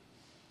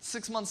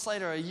 6 months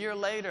later, a year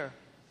later,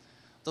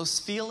 those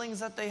feelings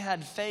that they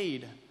had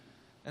fade.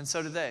 And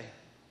so did they.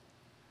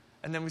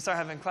 And then we start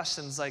having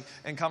questions like,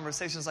 and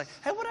conversations like,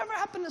 hey, whatever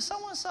happened to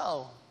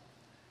so-and-so?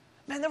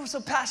 Man, they were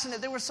so passionate.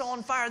 They were so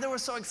on fire. They were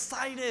so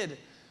excited.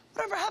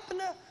 Whatever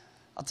happened to...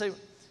 I'll tell you,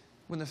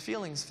 when the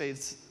feelings fade,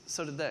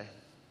 so did they.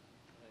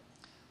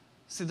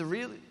 See, the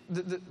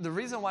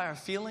reason why our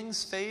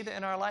feelings fade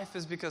in our life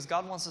is because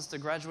God wants us to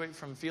graduate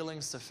from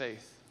feelings to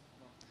faith.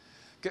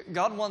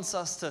 God wants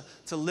us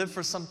to live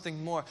for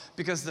something more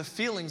because the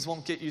feelings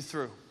won't get you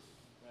through.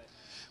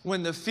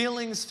 When the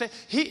feelings fade,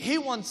 he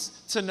wants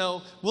to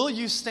know, will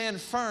you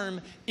stand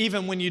firm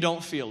even when you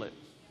don't feel it?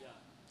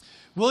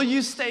 Will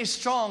you stay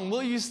strong?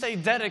 Will you stay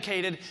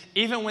dedicated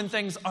even when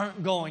things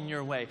aren't going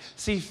your way?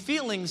 See,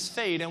 feelings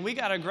fade, and we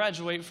got to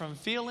graduate from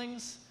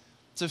feelings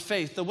to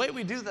faith. The way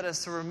we do that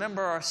is to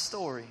remember our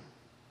story.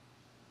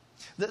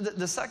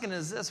 The second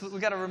is this. We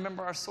got to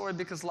remember our story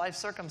because life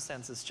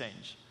circumstances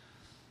change.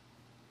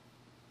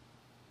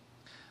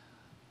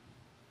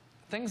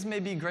 Things may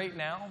be great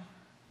now,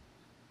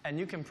 and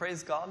you can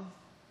praise God,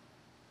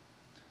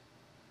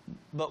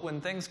 but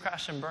when things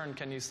crash and burn,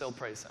 can you still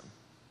praise him?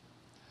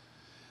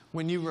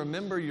 When you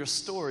remember your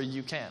story,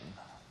 you can.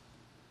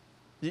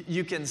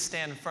 You can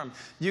stand firm.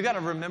 You got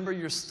to remember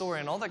your story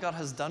and all that God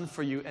has done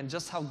for you and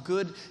just how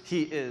good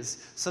he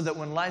is so that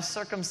when life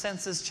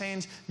circumstances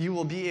change, you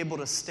will be able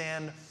to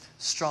stand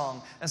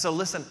strong. And so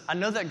listen, I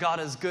know that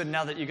God is good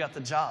now that you got the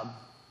job.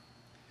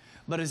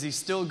 But is he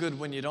still good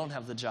when you don't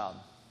have the job?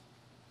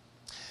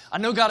 I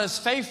know God is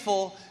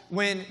faithful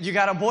when you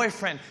got a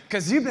boyfriend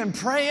because you've been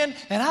praying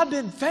and I've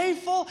been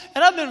faithful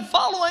and I've been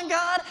following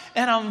God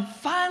and I'm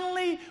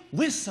finally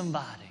with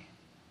somebody.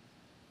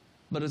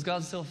 But is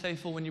God still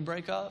faithful when you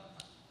break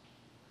up?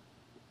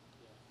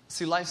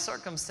 See, life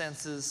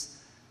circumstances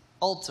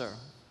alter.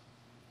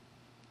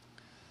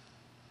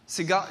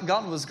 See,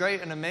 God was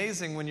great and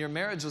amazing when your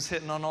marriage was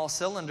hitting on all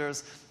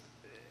cylinders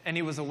and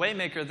he was a way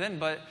maker then,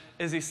 but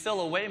is he still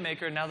a way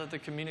maker now that the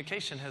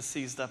communication has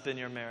seized up in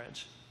your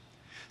marriage?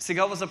 See,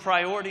 God was a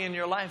priority in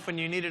your life when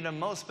you needed him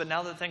most, but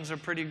now that things are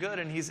pretty good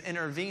and he's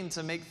intervened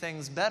to make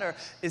things better,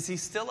 is he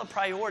still a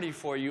priority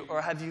for you,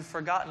 or have you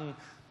forgotten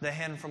the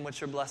hand from which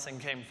your blessing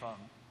came from?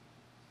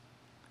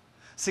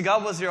 See,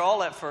 God was your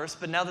all at first,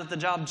 but now that the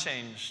job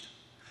changed,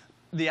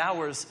 the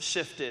hours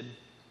shifted,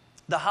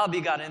 the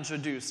hobby got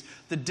introduced,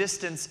 the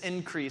distance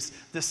increased,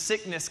 the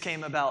sickness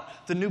came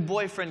about, the new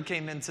boyfriend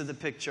came into the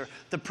picture,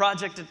 the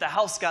project at the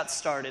house got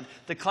started,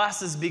 the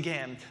classes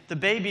began, the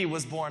baby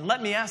was born.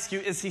 Let me ask you,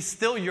 is he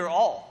still your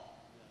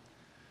all?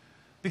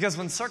 Because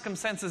when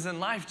circumstances in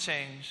life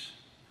change,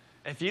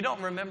 If you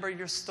don't remember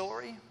your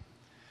story,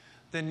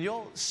 then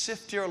you'll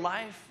shift your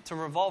life to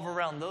revolve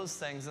around those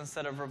things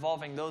instead of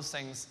revolving those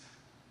things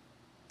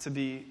to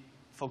be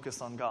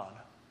focused on God.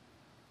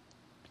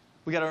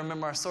 We got to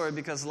remember our story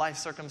because life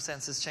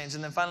circumstances change.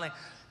 And then finally,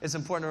 it's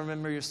important to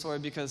remember your story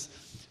because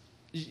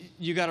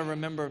you got to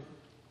remember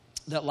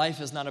that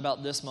life is not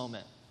about this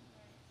moment.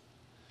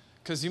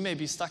 Because you may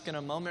be stuck in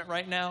a moment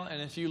right now,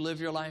 and if you live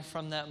your life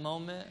from that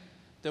moment,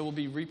 there will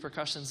be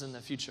repercussions in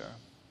the future.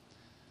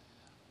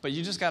 But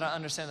you just got to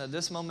understand that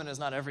this moment is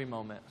not every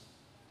moment.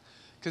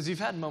 Because you've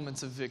had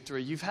moments of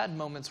victory. You've had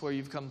moments where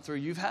you've come through.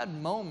 You've had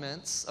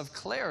moments of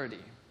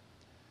clarity.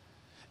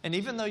 And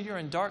even though you're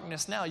in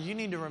darkness now, you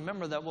need to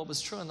remember that what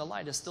was true in the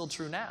light is still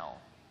true now.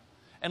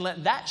 And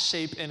let that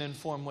shape and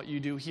inform what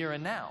you do here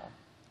and now.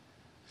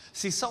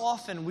 See, so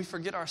often we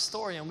forget our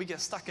story and we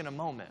get stuck in a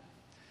moment.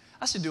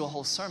 I should do a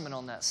whole sermon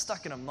on that,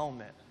 Stuck in a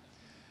Moment.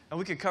 And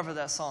we could cover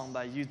that song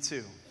by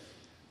U2,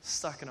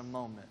 Stuck in a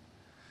Moment.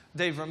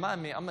 Dave,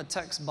 remind me, I'm going to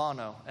text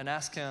Bono and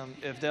ask him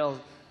if they'll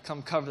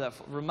come cover that.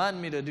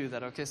 Remind me to do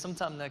that, okay?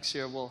 Sometime next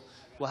year we'll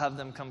have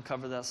them come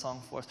cover that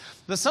song for us.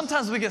 But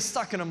sometimes we get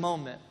stuck in a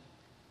moment.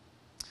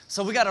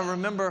 So we got to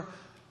remember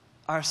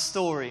our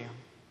story.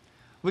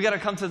 We got to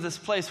come to this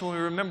place when we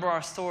remember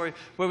our story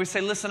where we say,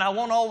 listen, I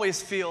won't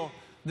always feel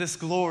this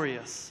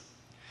glorious.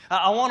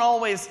 I won't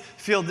always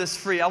feel this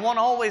free. I won't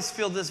always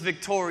feel this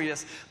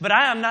victorious. But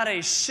I am not a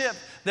ship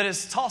that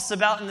is tossed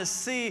about in the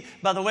sea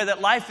by the way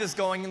that life is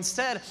going.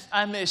 Instead,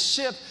 I'm a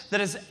ship that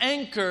is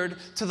anchored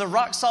to the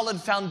rock-solid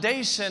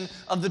foundation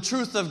of the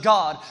truth of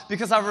God.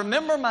 Because I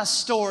remember my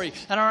story,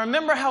 and I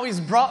remember how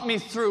He's brought me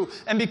through.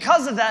 And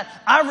because of that,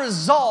 I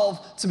resolve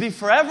to be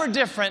forever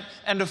different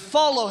and to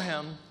follow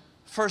Him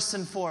first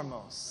and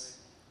foremost.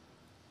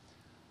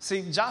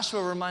 See,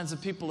 Joshua reminds the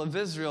people of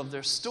Israel of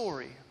their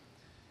story.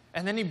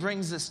 And then he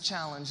brings this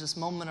challenge, this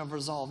moment of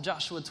resolve.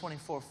 Joshua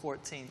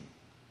 24:14.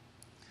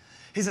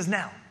 He says,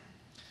 now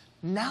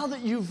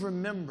that you've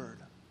remembered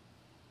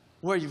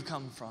where you've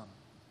come from,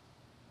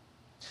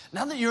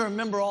 now that you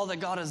remember all that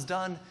God has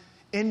done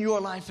in your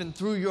life and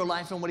through your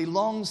life and what He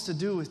longs to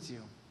do with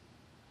you,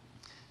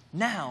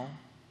 now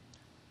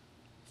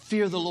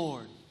fear the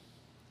Lord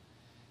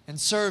and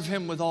serve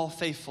Him with all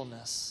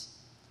faithfulness.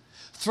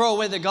 Throw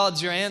away the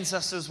gods your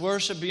ancestors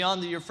worshiped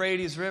beyond the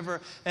Euphrates River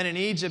and in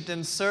Egypt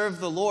and serve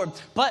the Lord.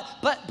 But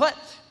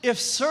if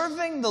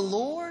serving the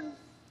Lord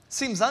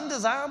seems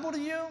undesirable to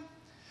you,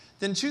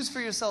 then choose for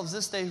yourselves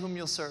this day whom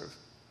you'll serve.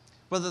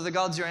 Whether the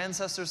gods your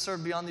ancestors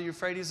served beyond the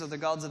Euphrates or the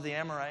gods of the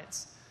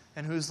Amorites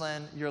in whose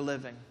land you're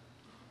living.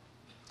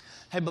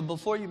 Hey, but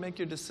before you make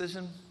your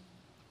decision,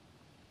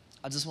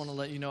 I just want to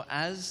let you know,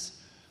 as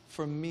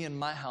for me and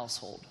my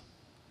household,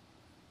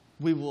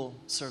 we will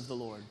serve the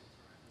Lord.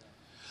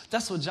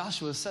 That's what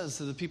Joshua says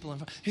to the people in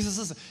front. He says,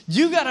 listen,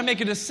 you got to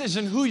make a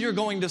decision who you're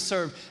going to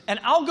serve.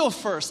 And I'll go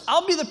first.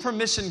 I'll be the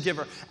permission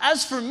giver.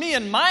 As for me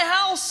and my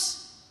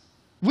house,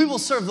 we will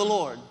serve the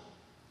Lord.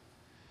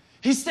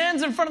 He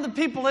stands in front of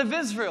the people of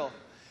Israel.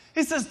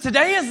 He says,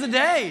 today is the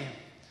day.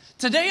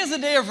 Today is a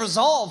day of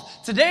resolve.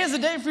 Today is a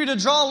day for you to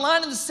draw a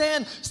line in the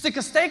sand, stick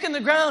a stake in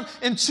the ground,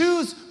 and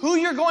choose who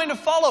you're going to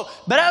follow.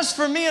 But as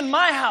for me and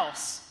my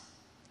house,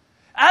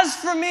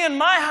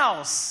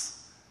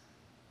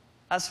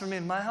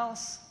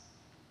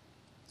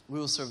 we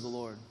will serve the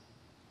Lord.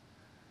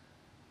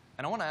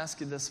 And I want to ask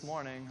you this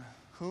morning,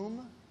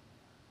 whom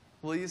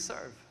will you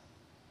serve?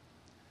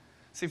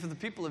 See, for the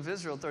people of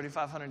Israel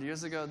 3,500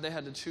 years ago, they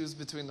had to choose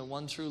between the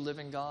one true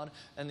living God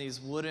and these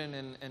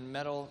wooden and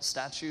metal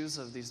statues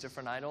of these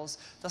different idols.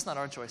 That's not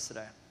our choice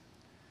today.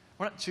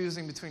 We're not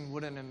choosing between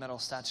wooden and metal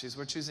statues.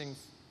 We're choosing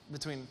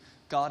between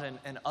God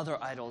and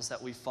other idols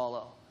that we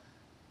follow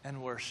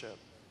and worship.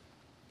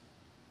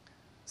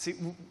 See,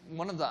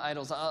 one of the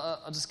idols,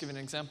 I'll just give you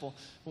an example.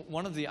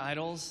 One of the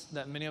idols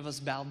that many of us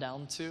bow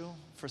down to,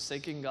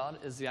 forsaking God,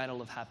 is the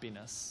idol of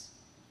happiness.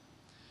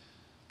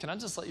 Can I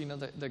just let you know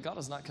that God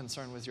is not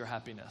concerned with your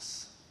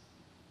happiness?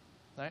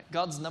 Right?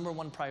 God's number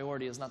one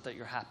priority is not that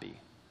you're happy,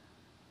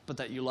 but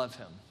that you love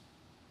Him,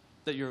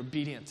 that you're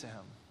obedient to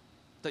Him,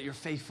 that you're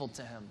faithful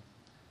to Him.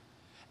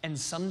 And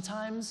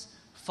sometimes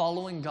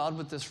following God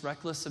with this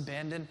reckless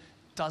abandon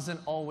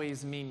doesn't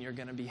always mean you're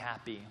going to be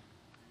happy.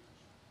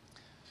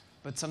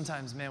 But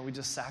sometimes, man, we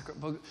just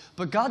sacrifice.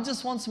 But God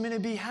just wants me to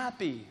be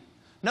happy.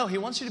 No, He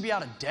wants you to be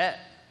out of debt.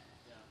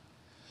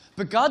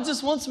 But God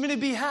just wants me to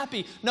be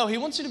happy. No, He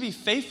wants you to be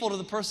faithful to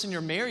the person you're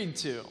married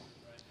to.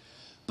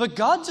 But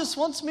God just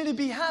wants me to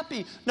be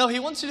happy. No, He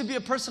wants you to be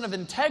a person of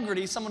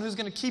integrity, someone who's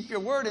going to keep your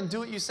word and do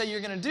what you say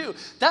you're going to do.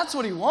 That's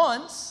what He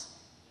wants.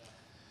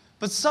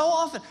 But so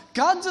often,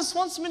 God just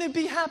wants me to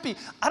be happy.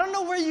 I don't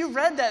know where you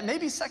read that.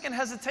 Maybe 2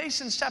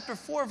 Hesitations chapter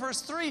 4,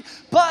 verse 3.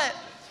 But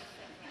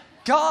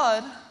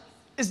God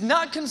is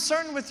not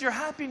concerned with your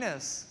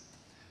happiness.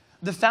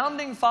 The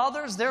founding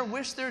fathers, their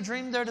wish, their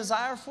dream, their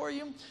desire for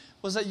you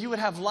was that you would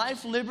have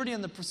life, liberty,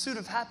 and the pursuit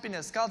of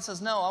happiness. God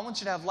says, no, I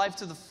want you to have life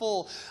to the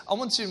full. I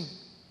want you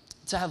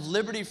to have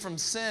liberty from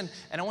sin,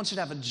 and I want you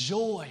to have a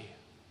joy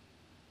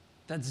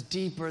that's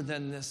deeper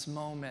than this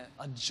moment,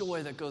 a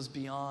joy that goes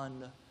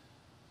beyond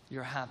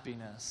your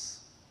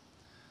happiness.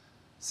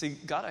 See,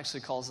 God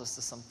actually calls us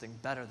to something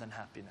better than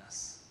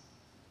happiness,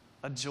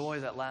 a joy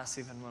that lasts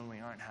even when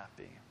we aren't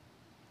happy.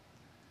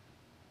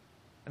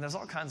 And there's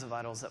all kinds of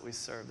idols that we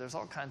serve. There's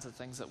all kinds of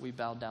things that we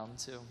bow down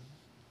to.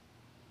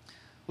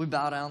 We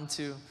bow down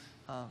to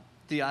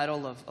the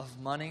idol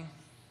of money.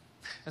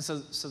 And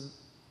so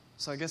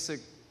I guess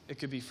it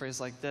could be phrased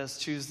like this: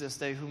 choose this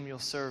day whom you'll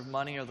serve,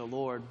 money or the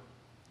Lord,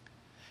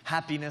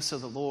 happiness or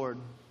the Lord,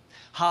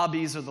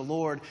 hobbies or the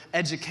Lord,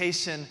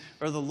 education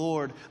or the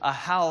Lord, a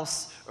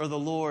house or the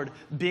Lord,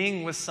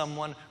 being with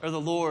someone or the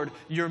Lord,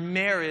 your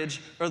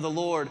marriage or the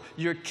Lord,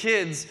 your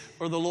kids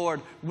or the Lord.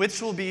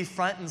 Which will be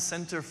front and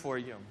center for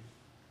you?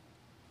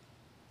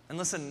 And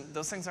listen,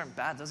 those things aren't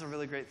bad. Those are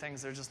really great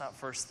things. They're just not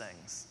first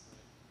things.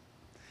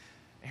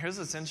 And here's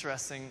what's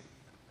interesting.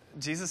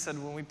 Jesus said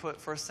when we put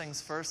first things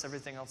first,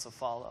 everything else will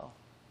follow.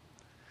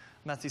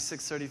 Matthew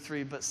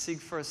 6:33, but seek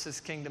first his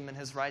kingdom and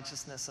his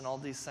righteousness, and all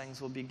these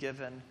things will be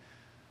given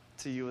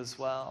to you as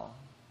well.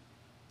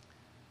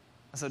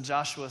 And so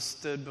Joshua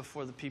stood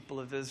before the people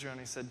of Israel and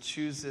he said,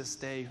 choose this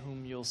day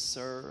whom you'll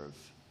serve.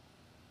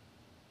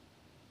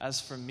 As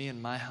for me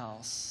and my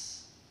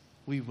house,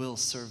 we will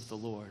serve the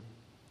Lord.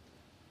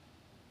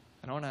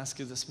 And I want to ask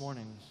you this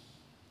morning,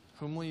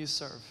 whom will you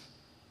serve?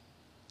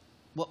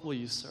 What will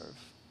you serve?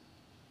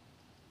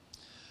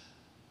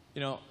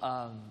 You know,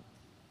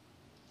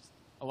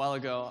 a while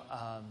ago,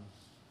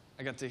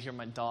 I got to hear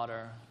my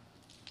daughter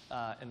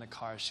in the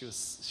car. She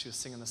was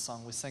singing the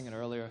song. We sang it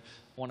earlier,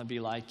 "Want to Be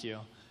Like You,"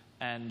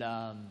 and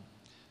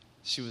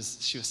she was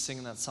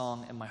singing that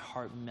song, and my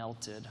heart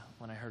melted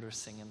when I heard her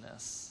singing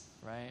this.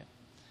 Right?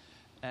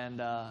 And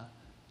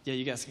yeah,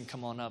 you guys can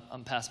come on up.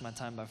 I'm past my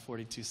time by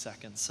 42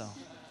 seconds. So,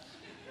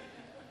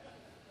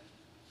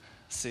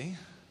 see,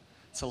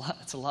 it's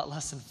a lot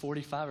less than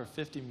 45 or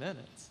 50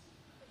 minutes.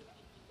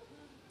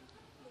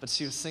 But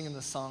she was singing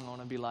the song, "I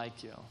want to be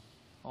like you.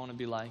 I want to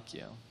be like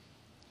you."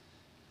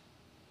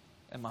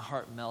 And my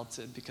heart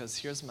melted because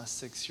here's my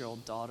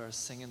 6-year-old daughter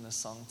singing this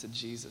song to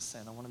Jesus,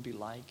 saying, "I want to be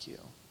like you."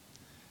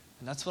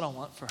 And that's what I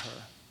want for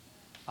her.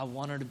 I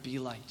want her to be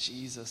like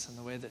Jesus in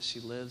the way that she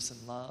lives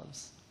and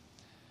loves.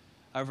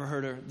 I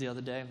overheard her the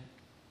other day.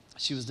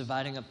 She was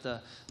dividing up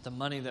the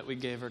money that we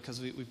gave her because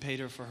we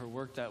paid her for her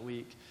work that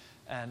week.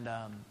 And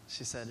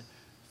she said,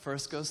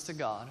 first goes to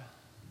God.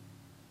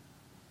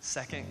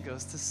 Second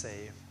goes to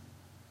save.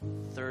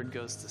 Third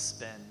goes to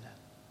spend.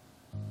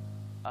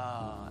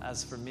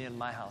 As for me and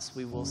my house,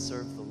 we will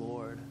serve the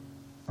Lord.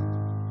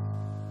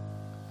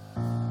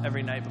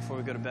 Every night before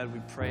we go to bed, we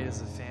pray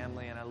as a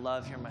family, and I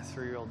love hearing my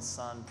 3-year-old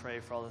son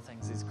pray for all the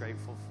things he's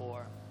grateful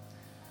for.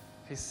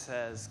 He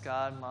says,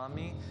 God,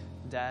 mommy,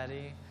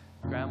 daddy,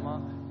 grandma,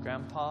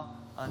 grandpa,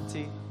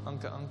 auntie,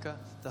 unka.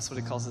 That's what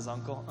he calls his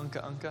uncle,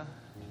 unka.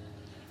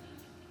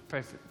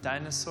 Pray for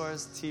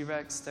dinosaurs,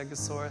 T-Rex,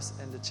 Stegosaurus,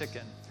 and the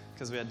chicken,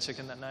 because we had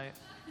chicken that night.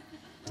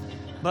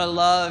 But I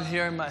love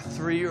hearing my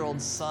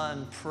 3-year-old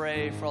son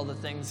pray for all the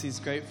things he's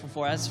grateful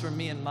for. As for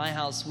me and my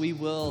house, we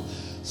will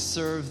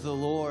serve the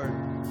Lord.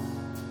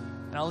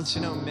 And I'll let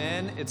you know,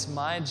 men, it's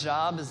my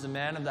job as the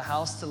man of the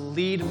house to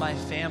lead my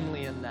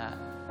family in that.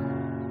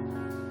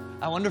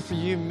 I wonder for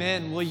you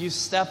men, will you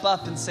step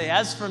up and say,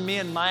 as for me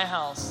and my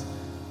house,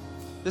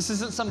 this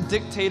isn't some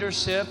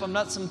dictatorship. I'm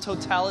not some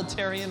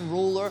totalitarian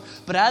ruler.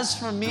 But as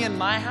for me and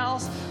my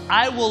house,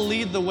 I will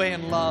lead the way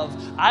in love.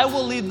 I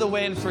will lead the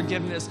way in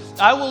forgiveness.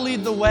 I will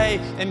lead the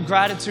way in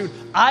gratitude.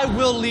 I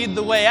will lead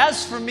the way.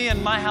 As for me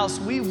and my house,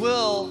 we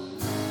will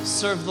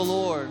serve the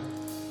Lord.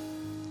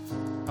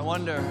 I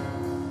wonder,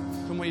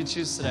 whom will you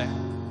choose today?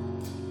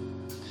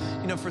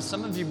 You know, for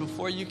some of you,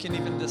 before you can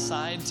even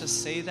decide to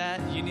say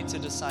that, you need to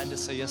decide to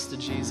say yes to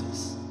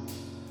Jesus.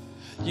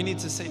 You need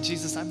to say,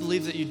 Jesus, I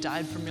believe that you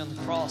died for me on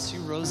the cross. You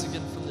rose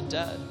again from the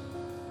dead.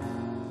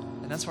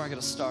 And that's where I got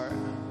to start.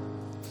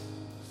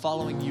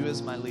 Following you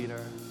as my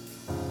leader.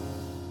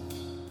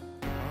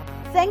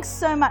 Thanks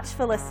so much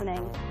for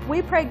listening.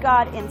 We pray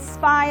God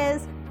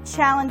inspires,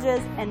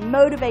 challenges, and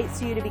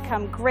motivates you to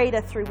become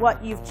greater through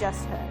what you've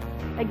just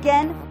heard.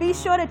 Again, be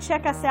sure to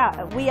check us out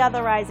at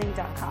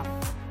wearetherising.com.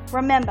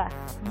 Remember,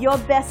 your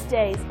best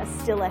days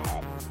are still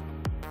ahead.